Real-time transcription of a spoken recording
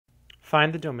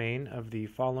Find the domain of the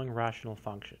following rational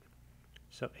function.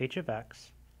 So h of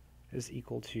x is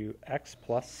equal to x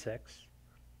plus 6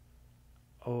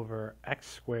 over x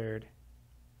squared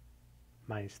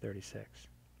minus 36.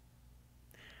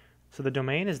 So the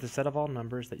domain is the set of all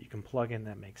numbers that you can plug in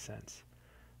that makes sense.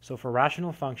 So for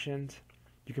rational functions,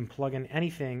 you can plug in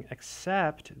anything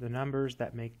except the numbers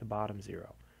that make the bottom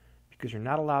 0, because you're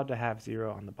not allowed to have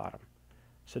 0 on the bottom.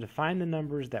 So to find the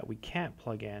numbers that we can't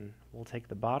plug in, we'll take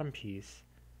the bottom piece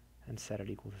and set it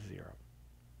equal to 0.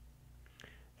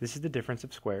 This is the difference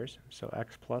of squares, so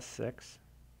x plus 6,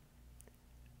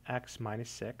 x minus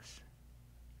 6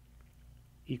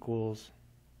 equals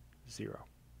 0.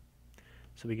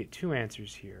 So we get two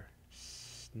answers here,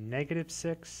 negative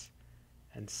 6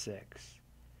 and 6.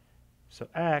 So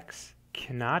x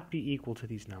cannot be equal to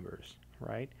these numbers,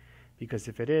 right? Because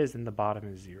if it is, then the bottom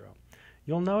is 0.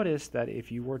 You'll notice that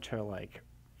if you were to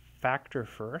factor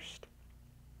first,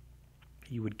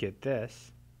 you would get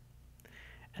this,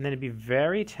 and then it'd be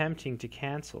very tempting to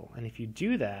cancel. And if you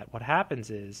do that, what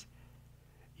happens is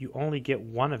you only get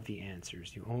one of the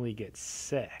answers. You only get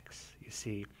 6, you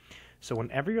see. So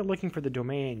whenever you're looking for the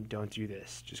domain, don't do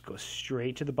this. Just go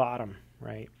straight to the bottom,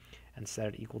 right, and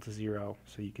set it equal to 0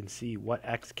 so you can see what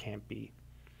x can't be.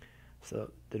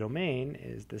 So the domain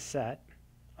is the set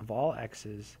of all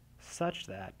x's such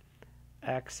that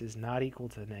x is not equal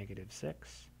to negative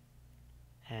 6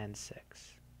 and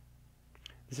 6.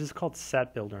 This is called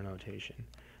set builder notation.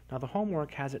 Now the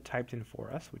homework has it typed in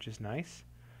for us, which is nice.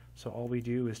 So all we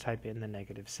do is type in the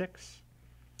negative 6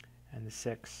 and the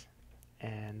 6,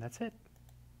 and that's it.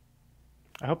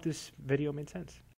 I hope this video made sense.